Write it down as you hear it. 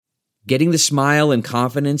Getting the smile and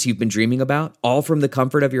confidence you've been dreaming about, all from the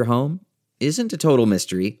comfort of your home, isn't a total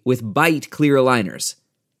mystery with Byte clear aligners.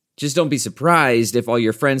 Just don't be surprised if all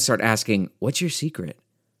your friends start asking, "What's your secret?"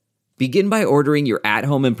 Begin by ordering your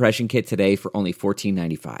at-home impression kit today for only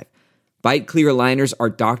 $14.95. Byte clear aligners are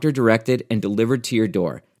doctor-directed and delivered to your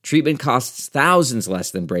door. Treatment costs thousands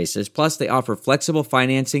less than braces, plus they offer flexible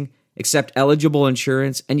financing, accept eligible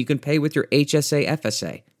insurance, and you can pay with your HSA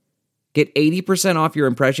FSA. Get 80% off your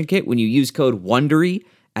impression kit when you use code WONDERY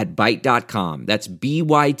at Byte.com. That's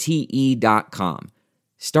BYTE.com.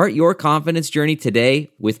 Start your confidence journey today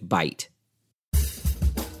with Byte.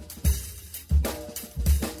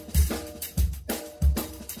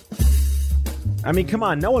 I mean, come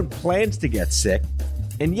on, no one plans to get sick,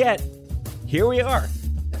 and yet, here we are.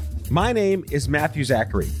 My name is Matthew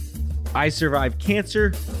Zachary. I survived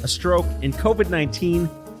cancer, a stroke, and COVID-19,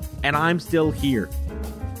 and I'm still here.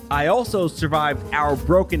 I also survived our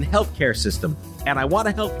broken healthcare system, and I want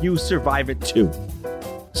to help you survive it too.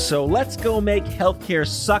 So let's go make healthcare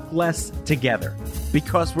suck less together,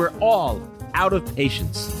 because we're all out of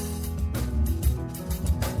patience.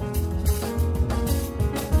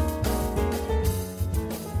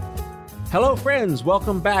 Hello friends,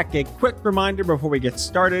 welcome back. A quick reminder before we get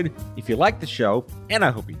started, if you like the show, and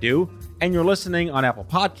I hope you do, and you're listening on Apple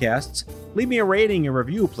Podcasts, leave me a rating and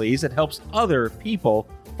review, please. It helps other people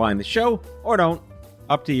find the show, or don't.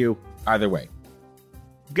 Up to you, either way.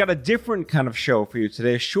 We've got a different kind of show for you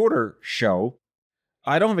today, a shorter show.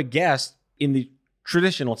 I don't have a guest in the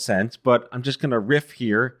traditional sense, but I'm just going to riff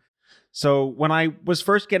here. So when I was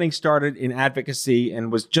first getting started in advocacy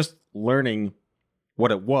and was just learning what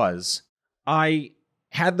it was, I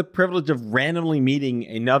had the privilege of randomly meeting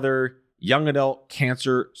another young adult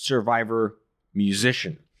cancer survivor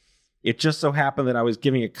musician. It just so happened that I was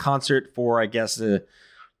giving a concert for, I guess,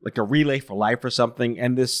 like a Relay for Life or something,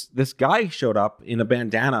 and this guy showed up in a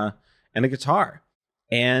bandana and a guitar.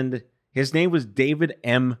 And his name was David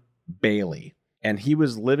M. Bailey, and he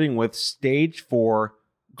was living with stage 4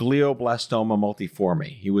 glioblastoma multiforme.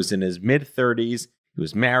 He was in his mid-30s, he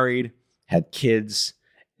was married, had kids,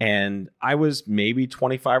 and I was maybe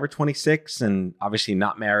 25 or 26, and obviously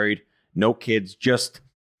not married, no kids, just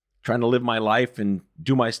trying to live my life and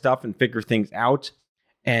do my stuff and figure things out.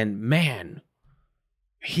 And man,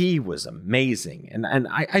 he was amazing. And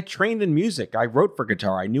I trained in music. I wrote for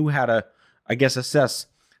guitar. I knew how to, I guess, assess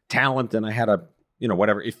talent, and I had a,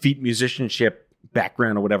 effete musicianship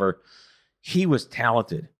background or whatever. He was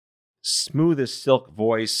talented. Smooth as silk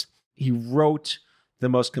voice. He wrote the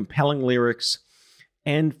most compelling lyrics.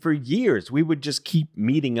 And for years, we would just keep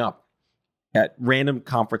meeting up at random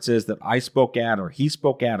conferences that I spoke at, or he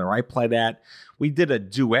spoke at, or I played at. We did a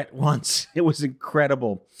duet once. It was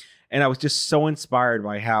incredible. And I was just so inspired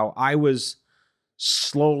by how I was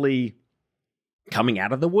slowly coming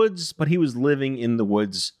out of the woods, but he was living in the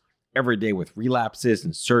woods every day with relapses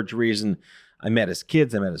and surgeries. And I met his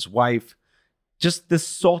kids, I met his wife. Just this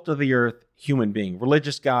salt of the earth human being,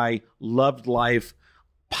 religious guy, loved life,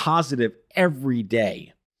 positive every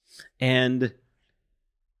day. And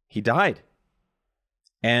he died.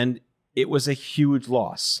 And it was a huge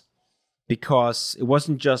loss, because it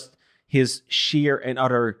wasn't just his sheer and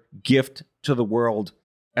utter gift to the world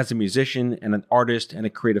as a musician and an artist and a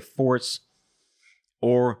creative force,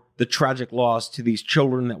 or the tragic loss to these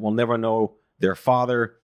children that will never know their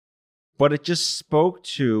father, but it just spoke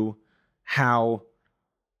to how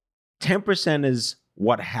 10% is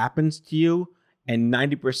what happens to you and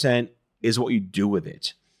 90% is what you do with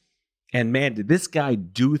it. And man, did this guy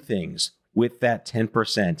do things with that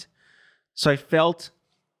 10%. So I felt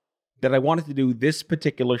that I wanted to do this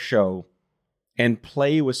particular show and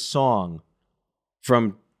play a song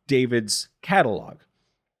from David's catalog.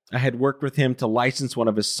 I had worked with him to license one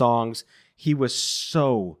of his songs. He was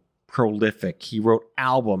so prolific. He wrote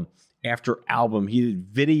album after album. He did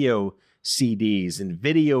video CDs and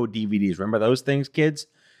video DVDs. Remember those things, kids?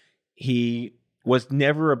 He was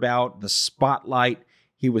never about the spotlight.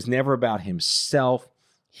 He was never about himself.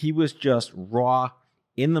 He was just raw,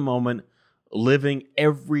 in the moment, living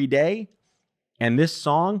every day. And this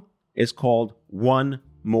song is called One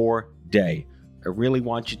More Day. I really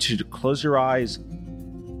want you to close your eyes,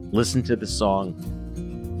 listen to the song.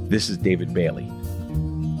 This is David Bailey.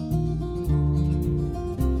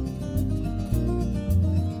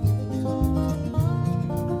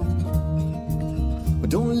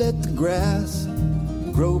 Don't let the grass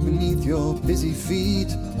grow beneath your busy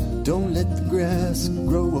feet. Don't let the grass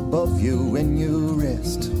grow above you when you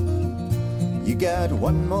rest. You got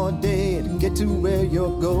one more day to get to where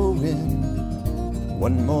you're going.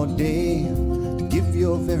 One more day to give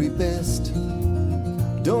your very best.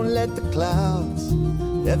 Don't let the clouds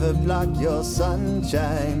ever block your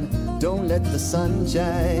sunshine. Don't let the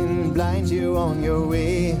sunshine blind you on your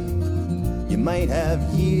way. You might have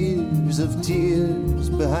years of tears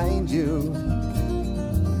behind you.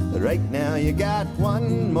 Right now you got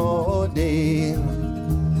one more day.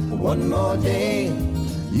 One more day,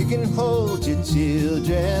 you can hold your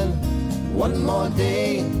children. One more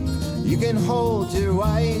day, you can hold your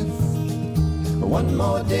wife. One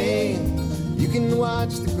more day, you can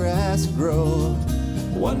watch the grass grow.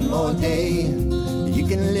 One more day, you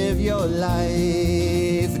can live your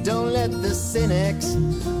life. Don't let the cynics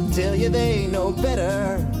tell you they know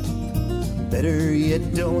better. Better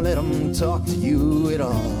yet, don't let them talk to you at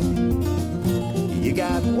all. You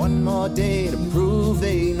got one more day to prove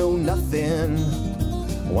they know nothing.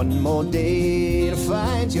 One more day to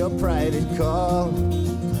find your private call.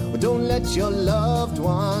 Don't let your loved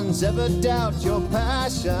ones ever doubt your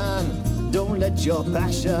passion. Don't let your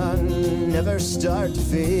passion ever start to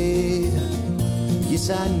fade. Yes,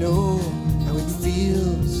 I know how it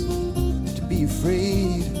feels to be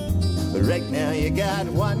afraid. But right now you got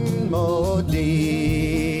one more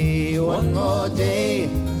day. One more day,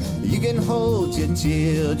 you can hold your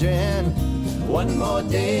children. One more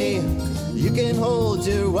day, you can hold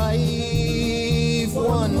your wife.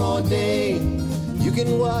 One more day, you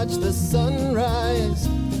can watch the sunrise.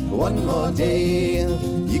 One more day,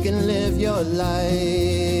 you can live your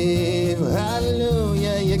life.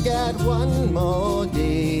 Hallelujah, you got one more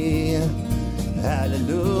day.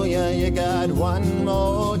 Hallelujah, you got one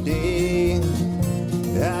more day.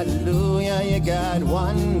 Hallelujah, you got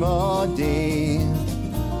one more day.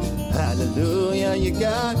 Hallelujah, you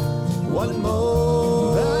got one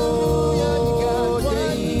more. Hallelujah, you got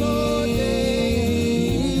one more day.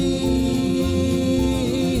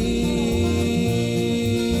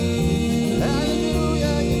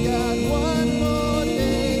 Hallelujah, you got one more day.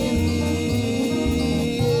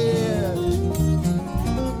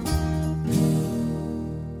 Yeah.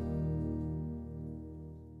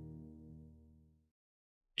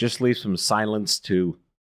 Just leave some silence to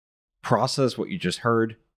process what you just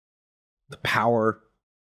heard. The power,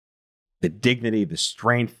 the dignity, the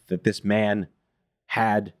strength that this man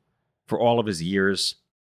had for all of his years.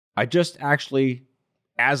 I just actually,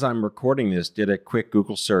 as I'm recording this, did a quick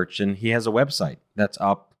Google search, and he has a website that's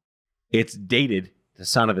up. It's dated, the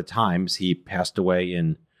sign of the times. He passed away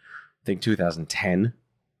in, I think, 2010.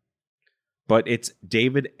 But it's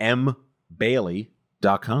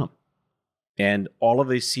davidmbailey.com. And all of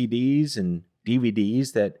the CDs and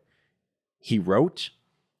DVDs that he wrote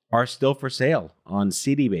are still for sale on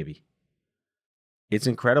CD Baby. It's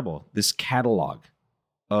incredible, this catalog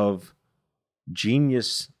of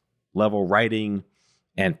genius level writing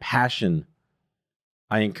and passion.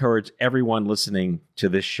 I encourage everyone listening to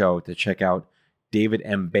this show to check out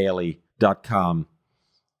davidmbailey.com.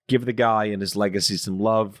 Give the guy and his legacy some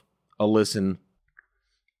love, a listen.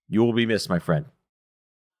 You will be missed, my friend.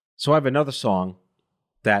 So I have another song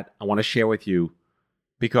that I want to share with you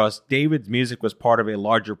because David's music was part of a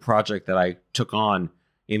larger project that I took on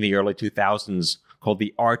in the early 2000s called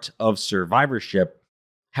The Art of Survivorship.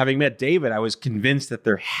 Having met David, I was convinced that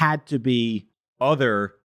there had to be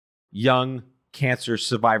other young cancer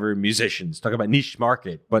survivor musicians. Talk about niche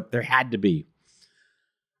market, but there had to be.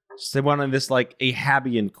 So they went on this like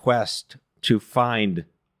Ahabian quest to find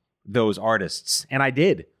those artists. And I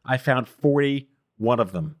did. I found 41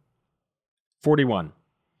 of them. 41.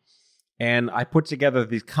 And I put together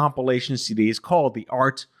these compilation CDs called The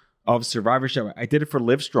Art of Survivorship. I did it for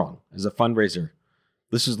Livestrong as a fundraiser.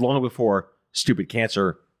 This was long before stupid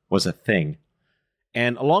cancer was a thing.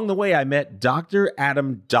 And along the way, I met Dr.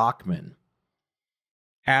 Adam Dockman.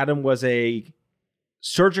 Adam was a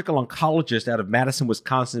surgical oncologist out of Madison,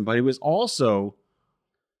 Wisconsin, but he was also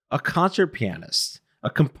a concert pianist,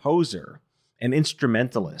 a composer, an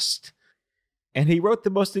instrumentalist. And he wrote the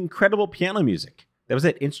most incredible piano music. That was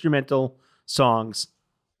it, instrumental songs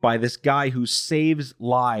by this guy who saves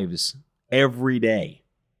lives every day.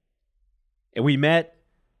 And we met,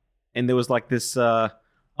 and there was like this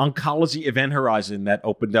oncology event horizon that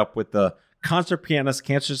opened up with the concert pianist,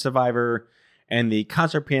 cancer survivor, and the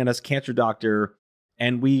concert pianist, cancer doctor.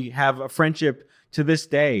 And we have a friendship to this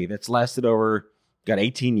day that's lasted over,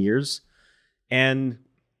 18 years. And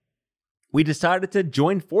we decided to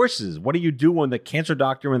join forces. What do you do when the cancer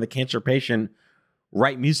doctor and the cancer patient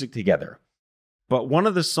write music together? But one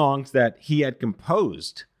of the songs that he had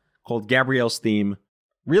composed, called Gabrielle's Theme,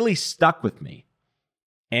 really stuck with me.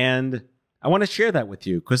 And I want to share that with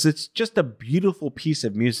you because it's just a beautiful piece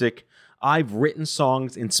of music. I've written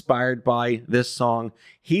songs inspired by this song.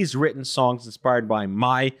 He's written songs inspired by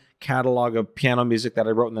my catalog of piano music that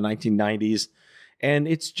I wrote in the 1990s. And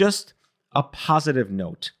it's just a positive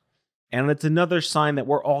note. And it's another sign that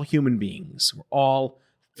we're all human beings. We're all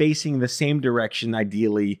facing the same direction,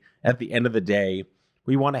 ideally, at the end of the day.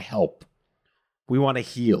 We want to help. We want to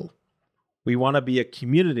heal. We want to be a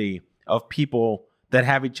community of people that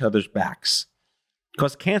have each other's backs.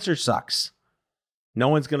 Because cancer sucks. No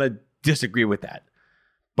one's going to disagree with that.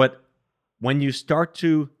 But when you start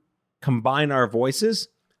to combine our voices,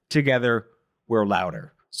 together we're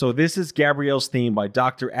louder. So this is Gabrielle's theme by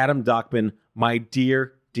Dr. Adam Dockman, my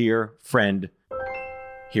dear, dear friend.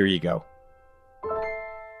 Here you go.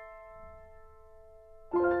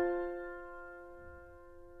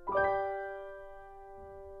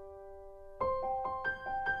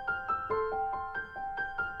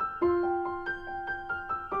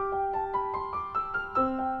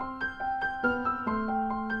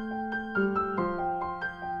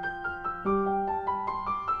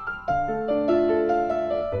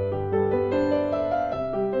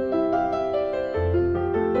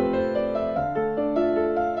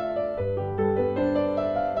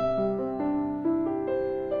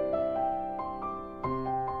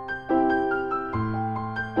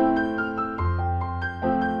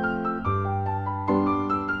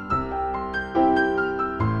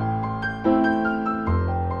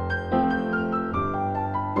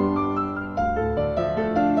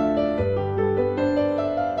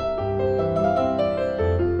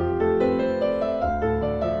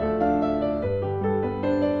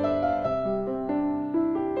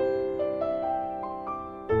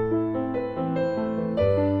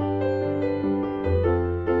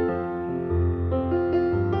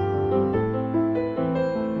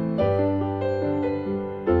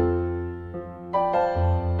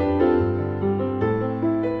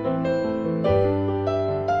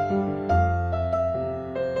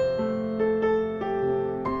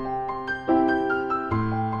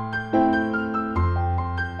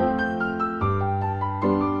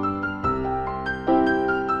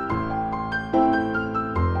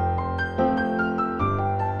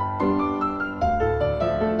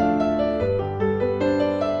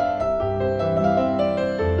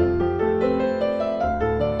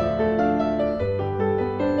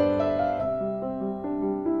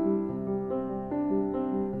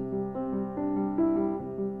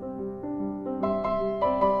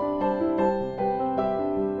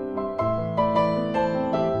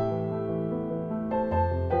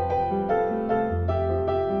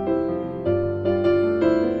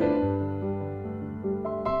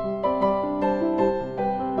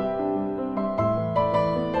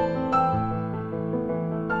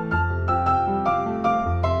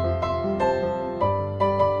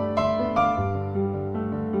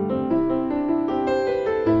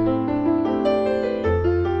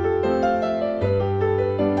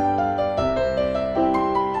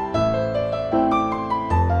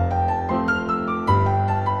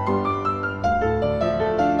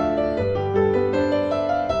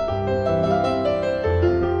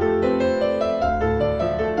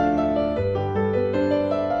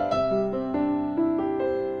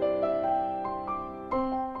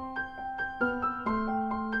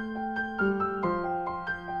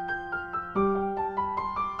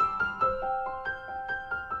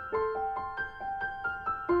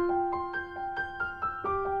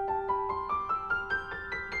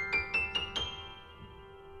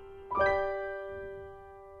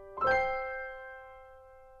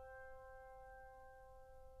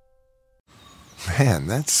 Man,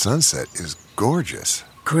 that sunset is gorgeous.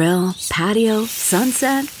 Grill, patio,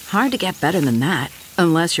 sunset. Hard to get better than that.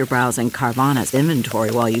 Unless you're browsing Carvana's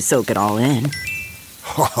inventory while you soak it all in.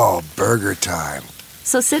 Oh, burger time.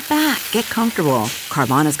 So sit back, get comfortable.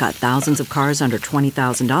 Carvana's got thousands of cars under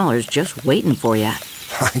 $20,000 just waiting for you.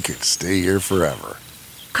 I could stay here forever.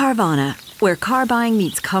 Carvana, where car buying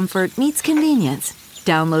meets comfort, meets convenience.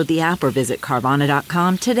 Download the app or visit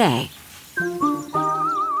Carvana.com today.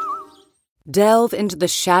 Delve into the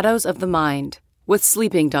shadows of the mind with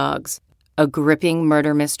Sleeping Dogs, a gripping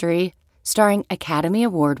murder mystery starring Academy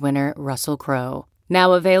Award winner Russell Crowe.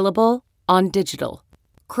 Now available on digital.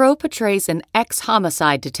 Crowe portrays an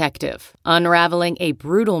ex-homicide detective unraveling a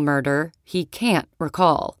brutal murder he can't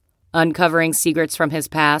recall. Uncovering secrets from his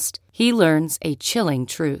past, he learns a chilling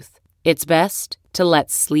truth. It's best to let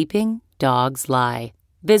sleeping dogs lie.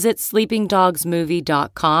 Visit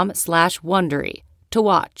sleepingdogsmovie.com/Wondery to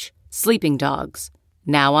watch Sleeping Dogs,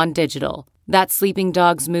 now on digital. That's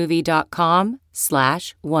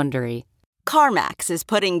sleepingdogsmovie.com/Wondery. CarMax is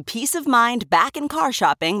putting peace of mind back in car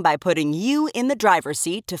shopping by putting you in the driver's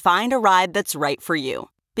seat to find a ride that's right for you.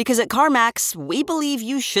 Because at CarMax, we believe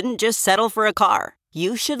you shouldn't just settle for a car.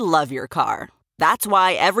 You should love your car. That's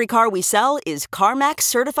why every car we sell is CarMax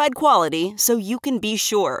certified quality, so you can be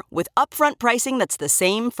sure with upfront pricing that's the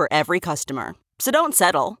same for every customer. So don't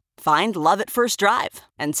settle. Find love at first drive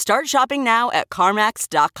and start shopping now at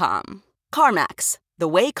CarMax.com. CarMax, the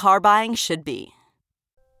way car buying should be.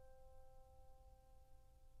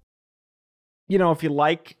 You know, if you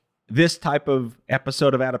like this type of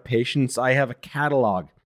episode of Out of Patience, I have a catalog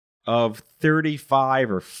of 35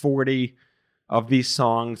 or 40 of these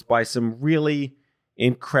songs by some really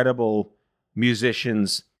incredible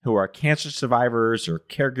musicians who are cancer survivors or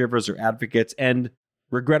caregivers or advocates. And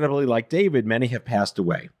regrettably, like David, many have passed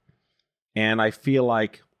away. And I feel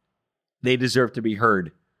like they deserve to be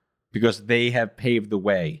heard because they have paved the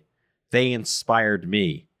way. They inspired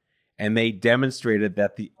me. And they demonstrated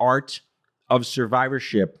that the art of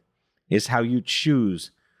survivorship is how you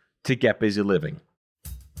choose to get busy living.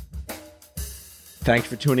 Thanks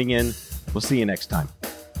for tuning in. We'll see you next time.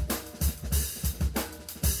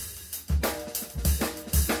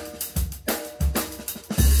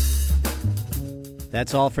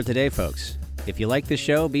 That's all for today, folks. If you like the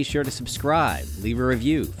show, be sure to subscribe, leave a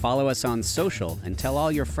review, follow us on social, and tell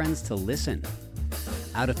all your friends to listen.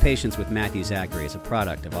 Out of Patience with Matthew Zachary is a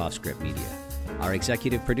product of Offscript Media. Our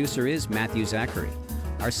executive producer is Matthew Zachary.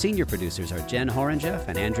 Our senior producers are Jen Horangeff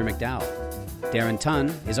and Andrew McDowell. Darren Tunn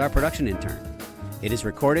is our production intern. It is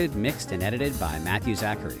recorded, mixed, and edited by Matthew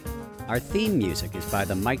Zachary. Our theme music is by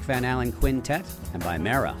the Mike Van Allen Quintet and by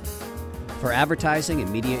Mara. For advertising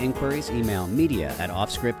and media inquiries, email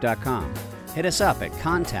media@offscript.com. Hit us up at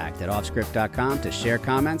contact@offscript.com to share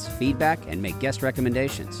comments, feedback, and make guest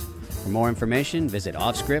recommendations. For more information, visit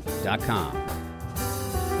offscript.com.